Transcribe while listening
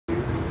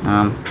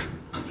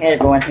Hey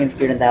everyone, Team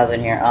Student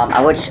 1000 here.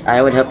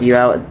 I would help you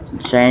out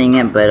with shining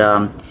it,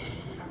 but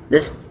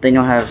this thing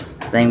don't have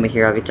thing. But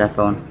here, I'll get you a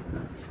phone.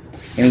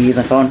 Can you use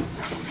my phone?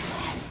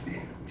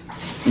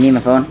 You need my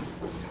phone?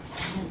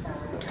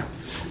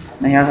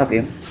 No, here, I'll help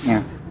you.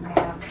 Here.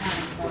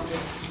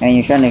 And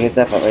you're trying to get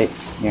stuff out, right?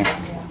 Here.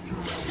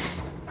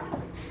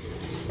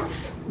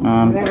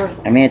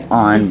 I mean it's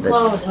on, but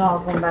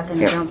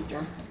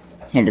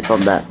here, just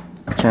hold that.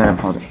 Try to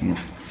hold it here.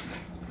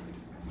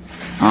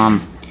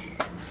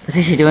 Let's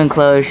see, she's doing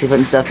clothes. She's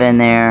putting stuff in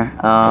there.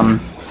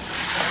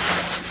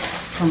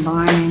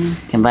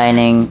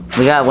 Combining.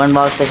 We got one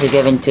box that she's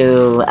giving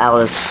to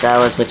Alice,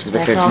 which is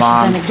Richard's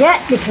mom. That's all she's gonna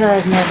get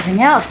because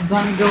everything else is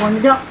gonna go in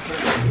the dumpster.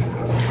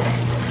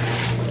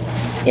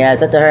 Yeah,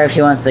 it's up to her if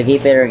she wants to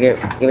keep it or give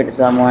it to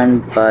someone.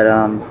 But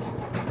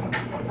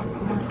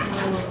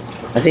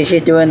let's see,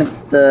 she's doing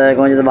the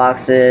going to the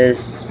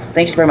boxes. I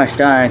think she's pretty much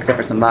done except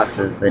for some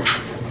boxes. But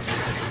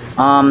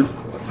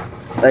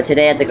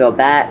today I have to go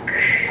back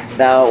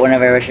about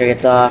whenever Richard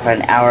gets off,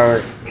 an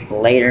hour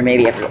later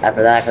maybe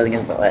after that. I think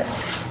it's what.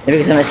 If we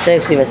get him at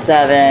 6, we leave at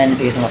 7. If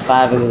we get him at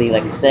 5, we leave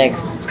like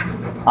 6.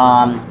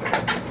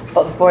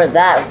 But before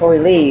we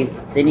leave,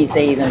 didn't he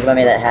say he's gonna buy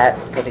me that hat?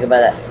 So I have to go buy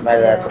that.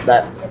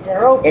 If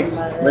they're open.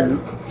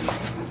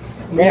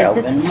 They're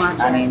open.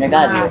 I mean, they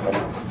gotta be open.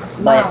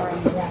 But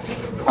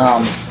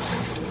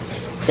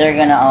they're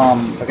gonna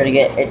we're gonna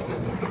get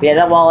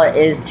that wallet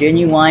is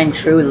genuine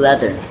true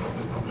leather.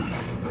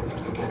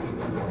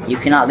 You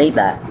cannot beat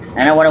that.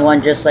 And I wanted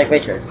one just like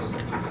Richard's.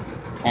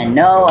 And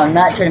no, I'm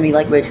not trying to be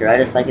like Richard. I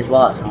just like his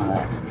wallets and all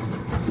that.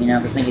 You know,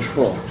 because I think he's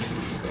cool.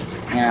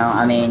 You know,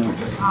 I mean,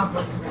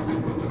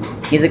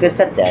 he's a good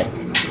stepdad.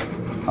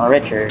 Or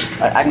Richard.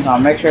 I can call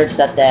him Richard,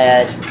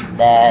 stepdad,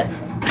 dad.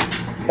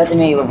 It's up to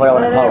me what I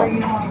want to call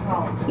him.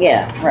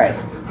 Yeah, right.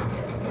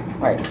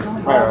 Right.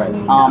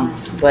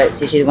 But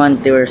see, she's going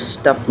to do her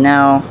stuff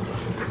now.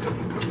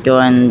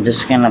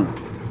 Just kind of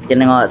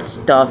getting all that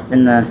stuff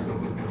in the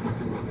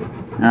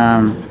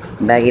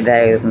baggy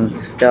bags and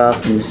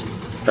stuff, and just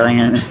throwing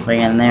it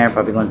in there,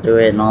 probably going through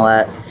it and all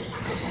that.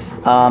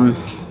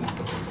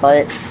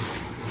 But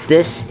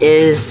this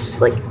is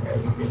like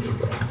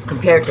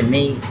compared to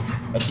me.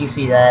 If you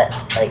see that,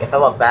 like if I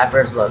walk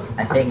backwards, look,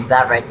 I think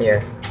that right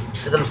there,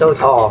 because I'm so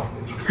tall.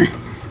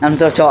 I'm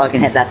so tall, I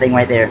can hit that thing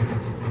right there.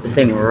 This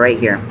thing right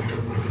here.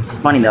 It's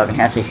funny though, I can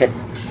actually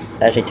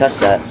touch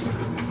that.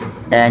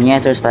 And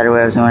yes, there's spider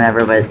webs and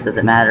whatever, but it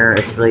doesn't matter.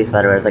 It's really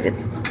spider webs,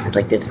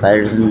 like dead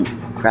spiders and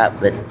crap.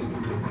 But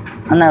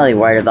I'm not really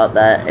worried about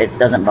that. It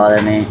doesn't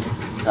bother me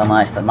so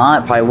much. But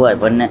Mom probably would,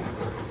 wouldn't it?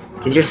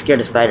 Because you're scared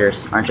of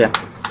spiders, aren't you?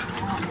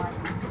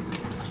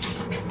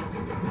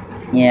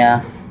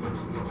 Yeah.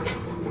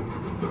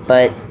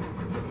 But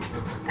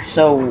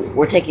so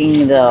we're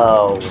taking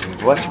the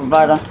which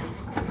provider?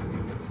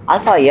 I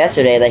thought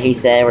yesterday that he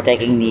said we're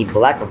taking the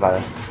black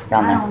provider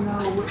down there.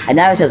 And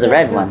now he says the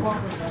red one.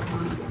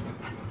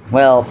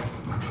 Well,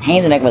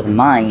 Haynes and Nick was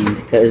mine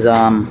because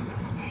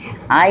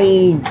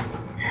I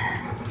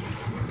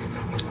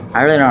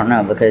really don't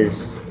know,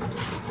 because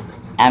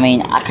I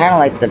mean I kind of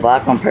like the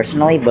black one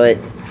personally, but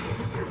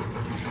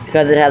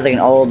because it has like an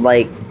old,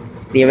 like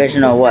the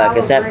original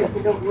cassette,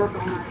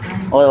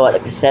 the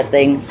cassette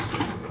things,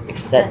 the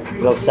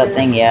cassette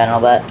thing, yeah, and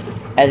all that.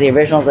 As the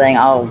original thing,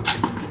 I'll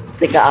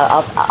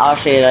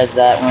show you guys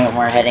that when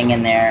we're heading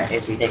in there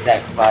if we take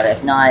that product.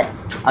 If not,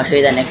 I'll show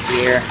you that next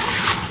year.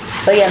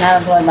 But yeah, I'm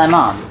having fun with my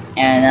mom,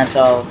 and that's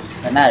all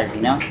that matters,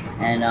 you know.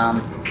 And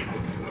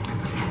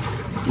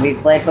we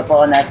play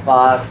football on the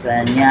Xbox,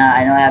 and yeah,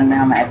 I know I haven't been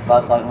on my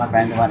Xbox talking to my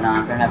friends and whatnot.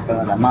 I'm gonna have fun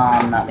with my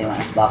mom, not being on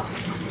Xbox.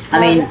 I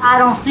mean, I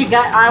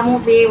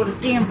won't be able to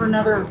see him for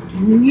another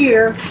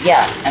year.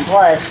 Yeah, and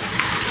plus,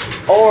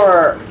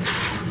 or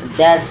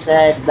Dad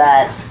said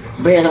that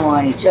Brie doesn't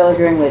want any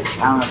children, which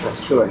I don't know if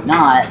that's true or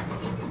not.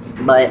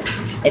 But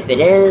if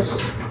it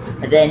is,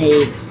 then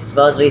he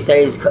supposedly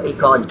said he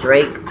called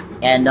Drake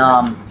and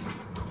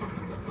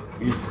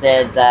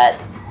said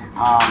that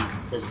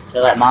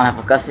to let Mom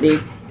have custody,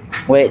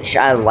 which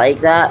I like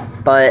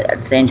that, but at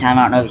the same time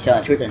I don't know if he's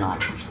telling the truth or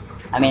not.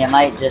 I mean, it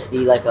might just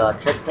be like a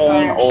trick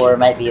thing, or it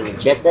might be a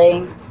legit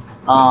thing.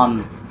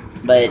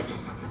 But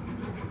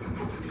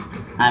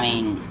I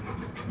mean,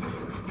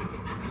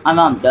 my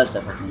mom does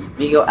stuff with me.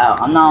 We go out.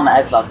 I'm not on my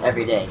Xbox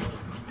every day.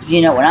 Cause you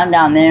know, when I'm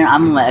down there,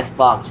 I'm on my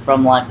Xbox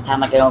from like the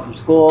time I get home from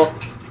school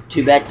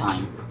to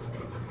bedtime,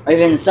 or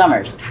even in the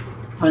summers,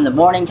 from the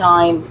morning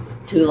time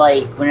to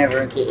like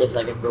whenever if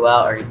like I go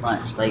out or eat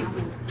lunch. Like,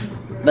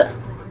 but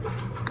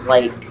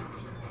like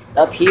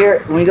up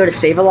here when we go to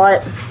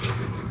Save-A-Lot,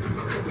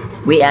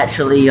 we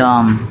actually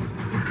have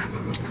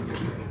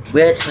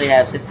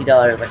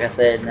 $60, like I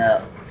said in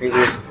the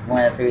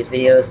one of the previous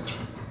videos,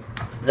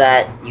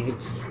 that you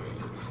could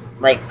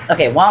like,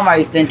 okay, Walmart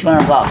you spend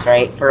 $200,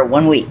 right, for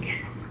 1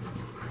 week,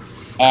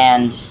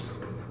 and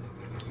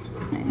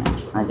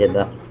I did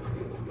that.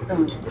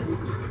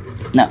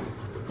 No,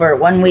 for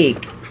 1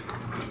 week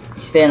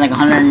you spend like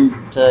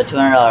 $100 to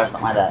 $200,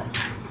 something like that,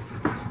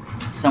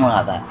 somewhere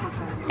like that,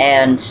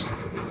 and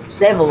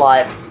Save a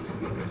lot.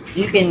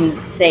 You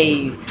can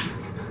save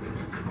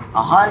like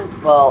I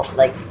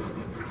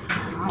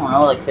don't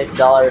know, like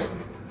 $50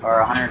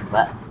 or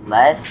 $100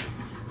 less,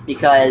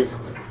 because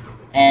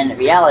in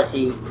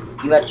reality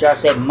you actually are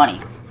saving money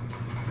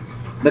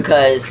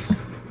because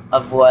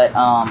of what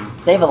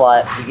Save a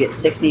Lot. You get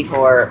 60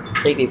 for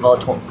 3 people,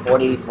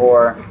 40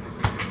 for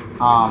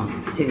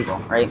 2 people,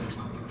 right?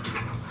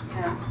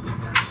 Yeah.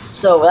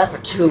 So that's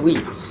for 2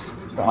 weeks,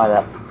 something like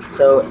that.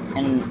 So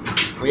in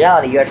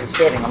reality, you're actually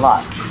saving a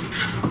lot.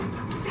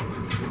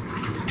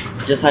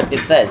 Just like it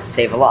says,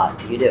 save a lot.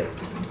 You do.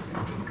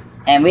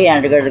 And we didn't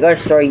have to go to the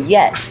grocery store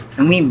yet,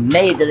 and we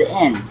made it to the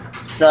end.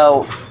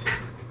 So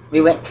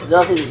we went to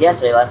Little Caesars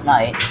yesterday, last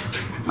night.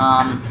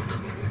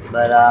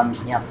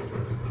 Yeah.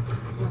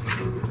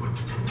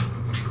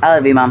 I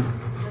love you, Mom.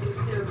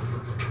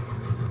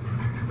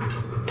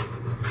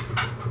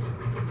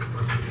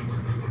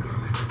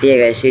 Yeah,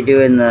 guys, she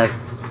doing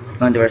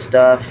going through her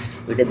stuff.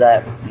 We did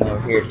that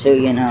over here too,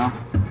 you know.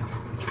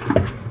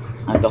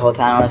 Like the whole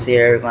time I was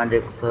here, going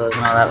to do clothes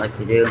and all that, like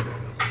we do.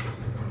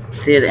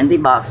 See, there's empty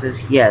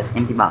boxes. Yes,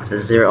 empty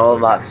boxes. They're all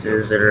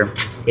boxes that are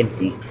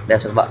empty.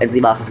 That's where empty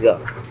boxes go.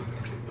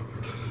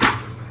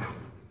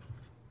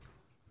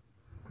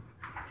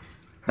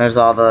 There's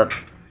all the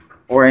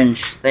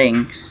orange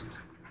things.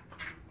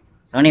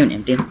 It's not even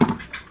empty.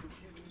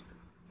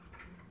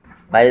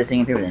 Buy this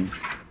thing in paper then.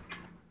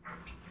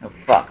 Oh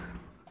fuck.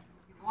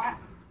 What?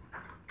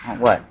 Oh,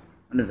 what?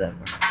 What is that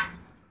for?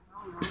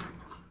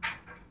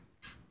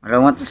 I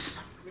don't want this.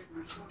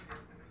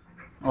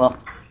 Well,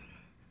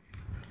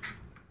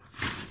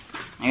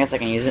 I guess I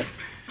can use it.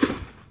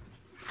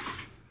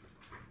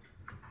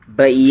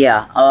 But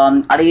yeah,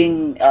 I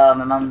think my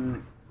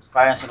mom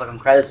probably gonna look on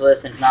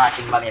Craigslist, and if not,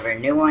 she can buy me a very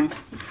new one.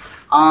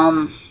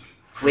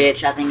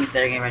 Which I think is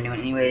better getting a very new one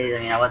anyways. I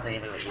mean, I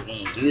wasn't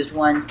getting a used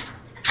one,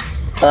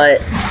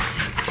 but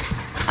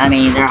I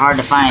mean, they're hard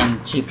to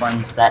find cheap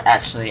ones that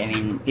actually, I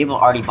mean, people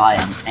already buy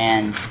them.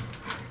 And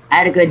I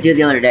had a good deal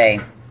the other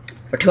day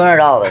for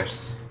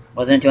 $200.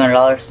 Wasn't it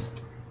 $200?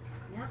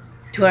 Yeah.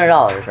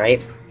 $200,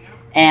 right?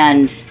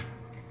 And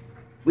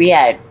we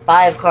had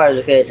 5 cars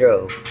we could have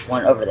drove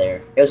one over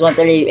there. It was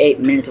 38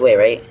 minutes away,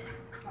 right?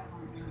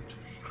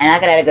 And I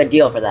could have had a good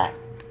deal for that.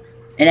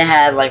 And it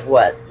had, like,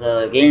 what?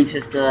 The gaming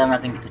system, I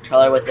think the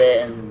controller with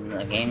it, and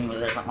the game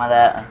with it or something like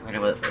that. I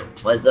forget what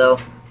it was, though.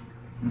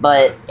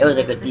 But it was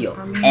a good deal.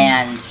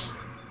 And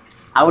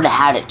I would have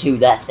had it, too,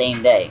 that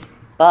same day.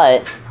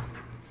 But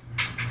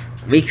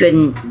we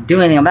couldn't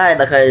do anything about it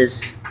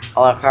because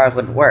all our cars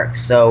wouldn't work.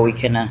 So we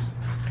couldn't,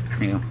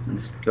 there you go.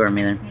 Let's go over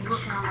me there. He's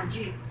working on my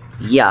Jeep.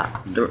 Yeah,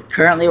 they're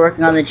currently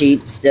working on the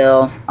Jeep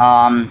still.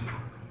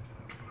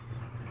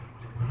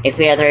 If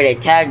we had the 30-day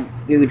tag,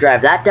 we would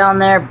drive that down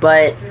there,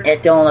 but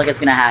it don't look like it's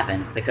gonna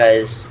happen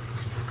because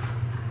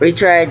we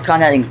tried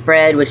contacting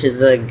Fred, which is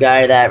the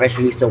guy that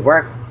Richard used to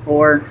work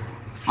for.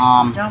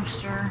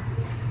 Dumpster.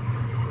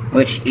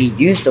 Which he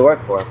used to work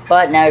for,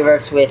 but now he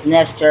works with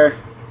Nestor.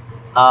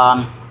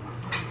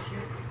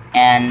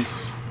 And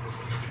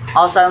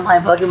also I'm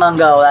playing Pokemon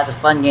Go. That's a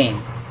fun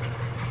game.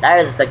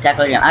 That is a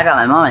spectacular game. I got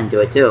my mom into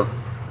it too.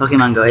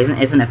 Pokemon Go,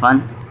 isn't it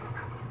fun?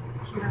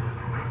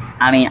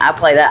 I mean, I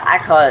play that. I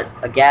caught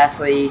a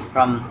Ghastly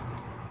from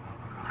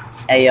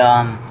a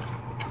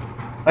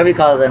what do we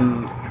call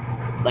them?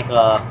 Like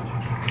a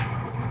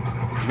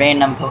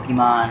random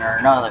Pokemon, or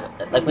no,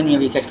 like when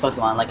you catch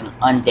Pokemon, like an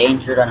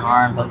undangered,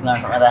 unharmed Pokemon or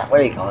something like that. What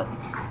do you call it?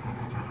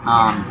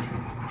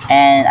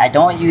 And I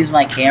don't use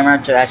my camera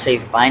to actually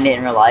find it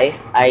in real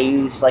life. I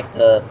use like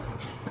the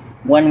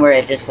one where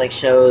it just like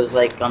shows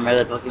like on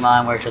regular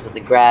Pokemon, where it shows like the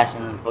grass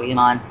and the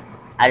Pokemon.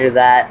 I do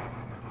that.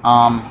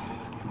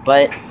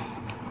 But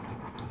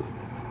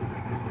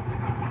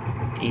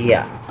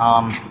yeah.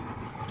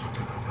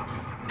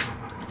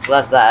 So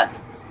that's that.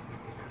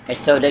 It's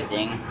so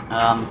addicting.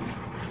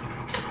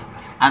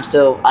 I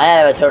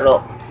have a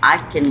total, I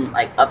can,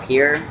 like, up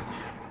here,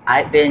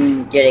 I've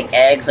been getting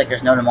eggs like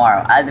there's no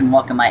tomorrow. I've been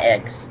walking my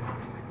eggs.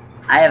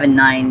 I have a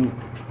 9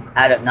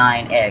 out of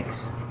 9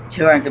 eggs.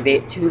 2 are in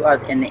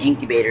the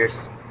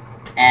incubators,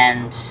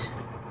 and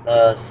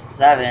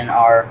 7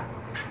 are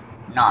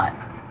not.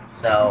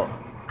 So,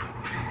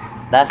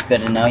 that's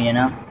good to know, you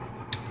know?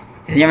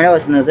 Because you never know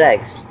what's in those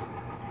eggs.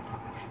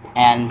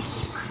 And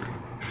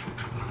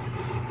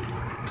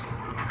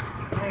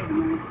Wait a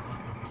minute.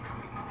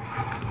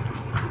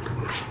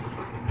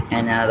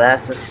 And now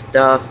that's the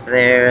stuff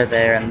there,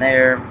 and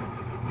there.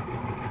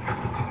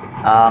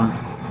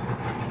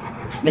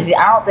 But see,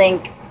 I don't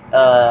think,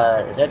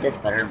 is there this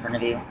better in front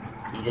of you?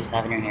 You just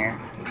have in your hair?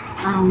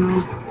 I don't know.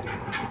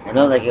 It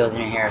looked like it was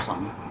in your hair or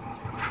something.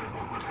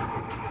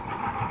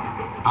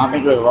 I don't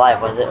think it was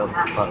alive, was it? Oh,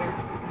 fuck.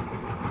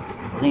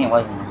 I think it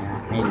was in your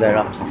hair. Maybe better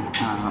off or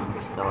something. I don't know, it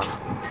must have fell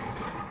off.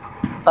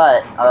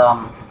 But,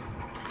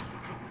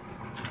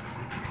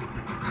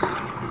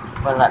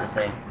 what is that to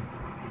say?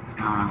 I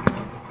don't know.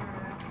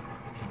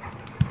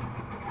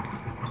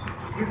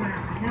 You're gonna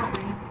have to help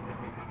me.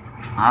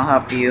 I'll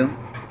help you.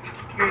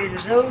 Carry either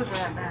those or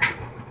that bag.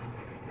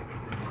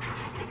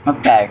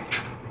 What bag?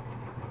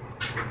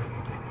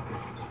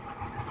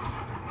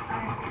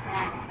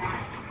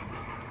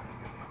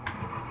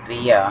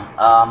 But yeah,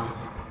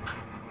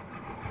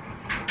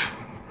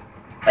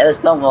 it was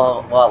filmed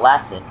while it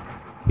lasted.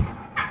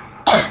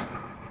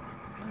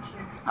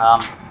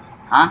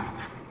 Huh?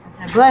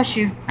 Bless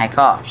you. I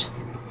coughed.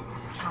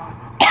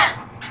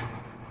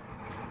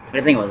 What do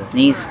you think it was? A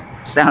sneeze?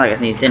 It sounded like a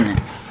sneeze, didn't it?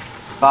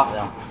 It's a cough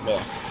though.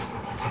 Yeah.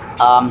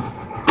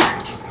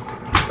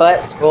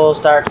 But school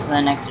starts in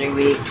the next 3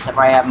 weeks. I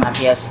probably have my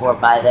PS4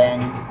 by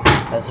then,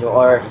 because you'll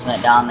order to send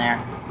it down there.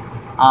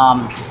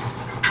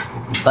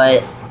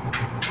 But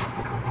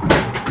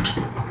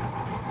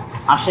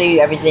I'll show you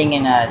everything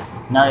in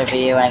another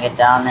video when I get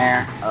down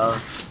there.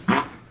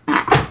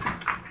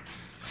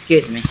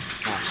 Excuse me.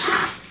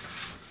 Gosh.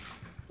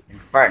 Been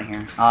farting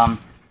here.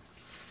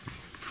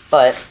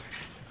 But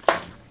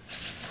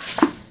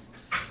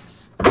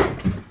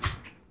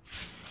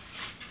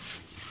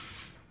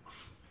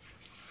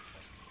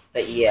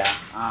yeah,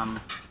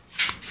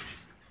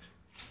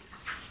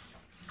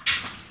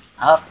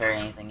 I'll carry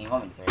anything you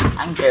want me to carry.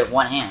 I can carry it with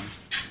one hand.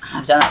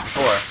 I've done that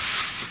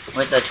before.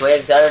 With the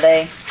twigs the other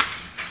day,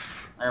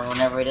 or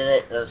whenever we did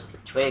it, those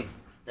twig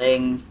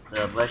things,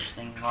 the bush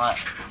things and all that,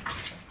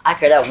 I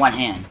carried that with one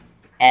hand.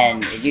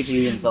 And YouTube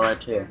even saw that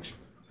too.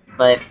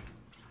 But,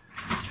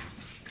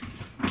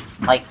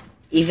 like,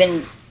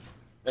 even,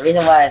 the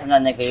reason why I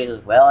sometimes make videos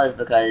as well is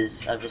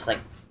because of just, like,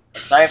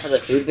 sorry for the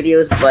food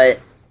videos, but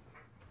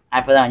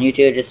I put that on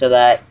YouTube just so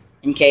that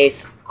in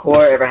case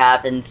court ever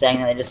happens saying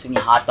that they just send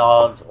me hot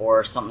dogs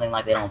or something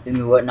like they don't feed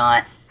me or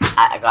whatnot,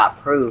 I got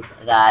proof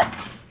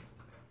that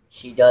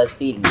she does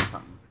feed me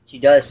something. She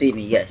does feed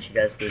me, yes, she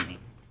does feed me.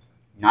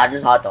 Not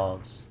just hot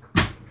dogs.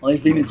 Only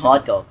feed me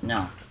hot dogs,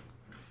 no.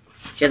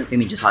 She doesn't feed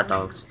me just hot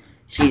dogs.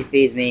 She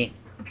feeds me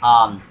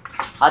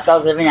hot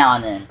dogs every now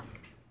and then.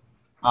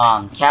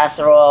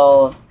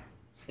 Casserole,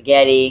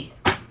 spaghetti,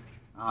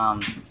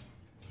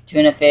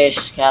 tuna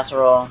fish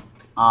casserole,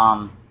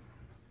 all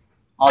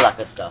that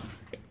good stuff.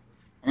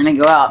 And then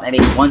we go out maybe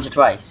once or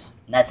twice,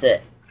 and that's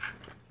it.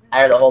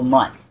 Out of the whole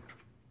month.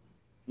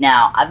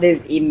 Now, I've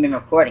even been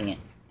recording it.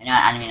 And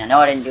I know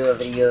I didn't do a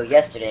video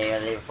yesterday or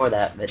the day before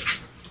that, but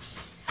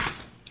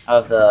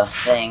of the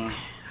thing,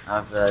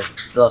 of the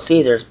Little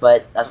Caesars,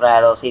 but that's what I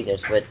had, Little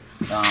Caesars, with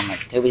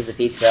like 2 pieces of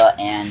pizza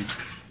and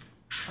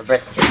a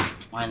breadstick.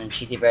 One of them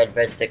cheesy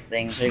breadstick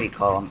things, what do you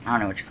call them? I don't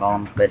know what you call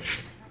them, but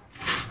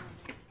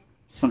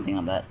something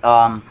like that.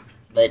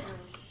 But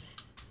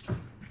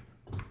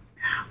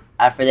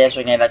after this,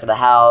 we're gonna get back to the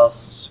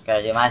house,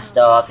 gotta do my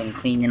stuff and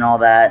clean and all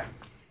that.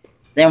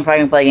 Then we're probably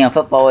gonna play a game of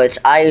football, which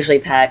I usually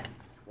pack,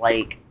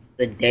 like,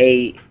 the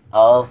day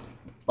of,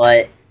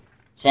 but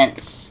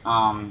since,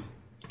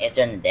 it's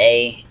during the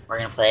day, we're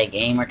gonna play a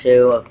game or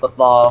two of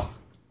football.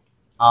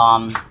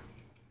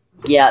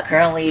 Yeah,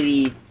 currently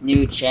the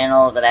new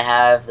channel that I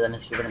have, the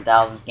Mr. Cooper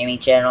 1000s gaming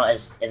channel,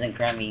 isn't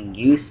currently being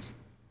used,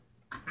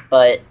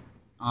 but,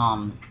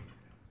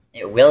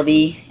 it will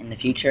be in the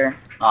future,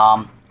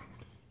 for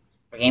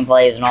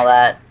gameplays and all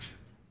that.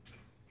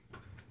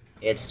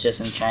 It's just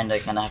I'm trying to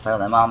kind of have fun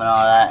with my mom and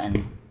all that,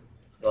 and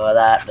go with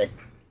that, but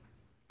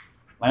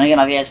when I get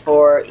my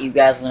PS4, you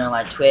guys will know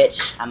my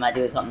Twitch. I might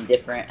do something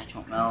different, I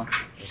don't know,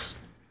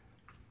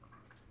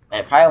 but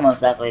it probably will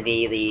most likely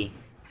be the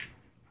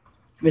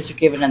Mr.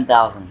 Cooper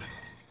 1000.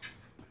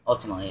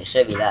 Ultimately, it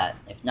should be that.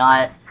 If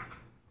not,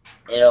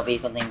 it'll be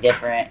something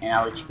different, and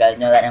I'll let you guys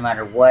know that no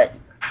matter what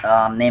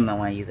name I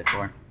want to use it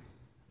for.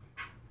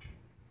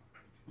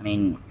 I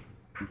mean,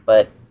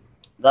 but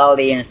that'll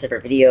be in a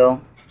separate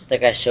video. Just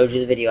like I showed you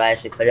the video, I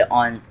actually put it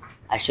on.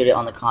 I showed it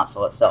on the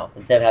console itself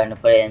instead of having to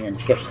put it in the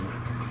description.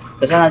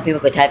 But sometimes people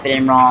could type it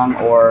in wrong,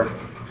 or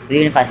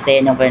even if I say it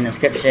and don't put it in the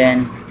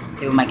description,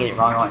 people might get it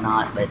wrong or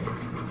whatnot. But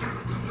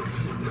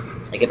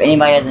like if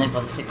anybody has an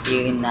Xbox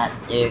 360 and that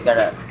you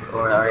gotta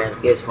or has a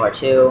PS4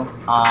 too,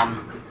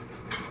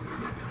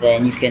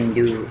 then you can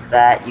do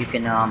that. You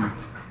can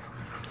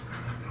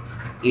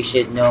you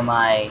should know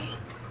my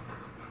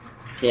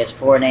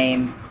PS4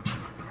 name.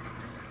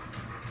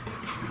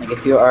 Like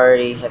if you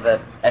already have a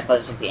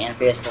Xbox 360 and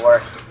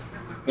PS4,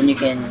 then you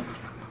can,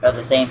 or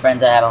the same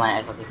friends I have on my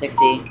Xbox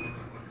 360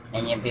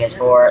 and you have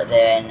PS4,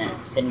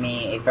 then send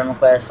me a friend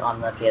request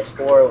on the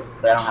PS4,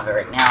 but I don't have it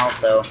right now.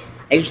 So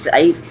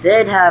I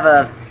did have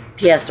a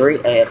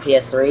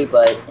PS3,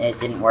 but it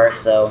didn't work.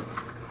 So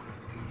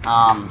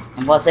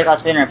and plus they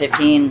cost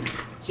 $315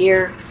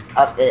 here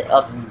up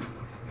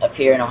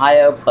here in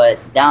Ohio,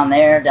 but down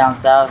there, down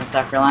south in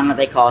South Carolina,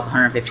 they cost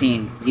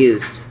 $115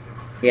 used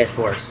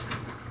PS4s.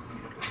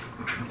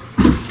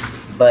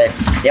 But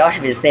they all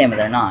should be the same, but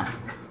they're not.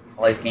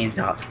 All these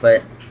GameStops.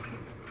 But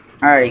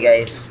alrighty,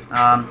 guys.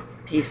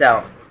 Peace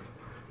out.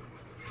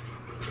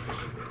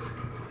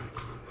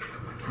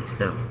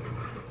 Peace out.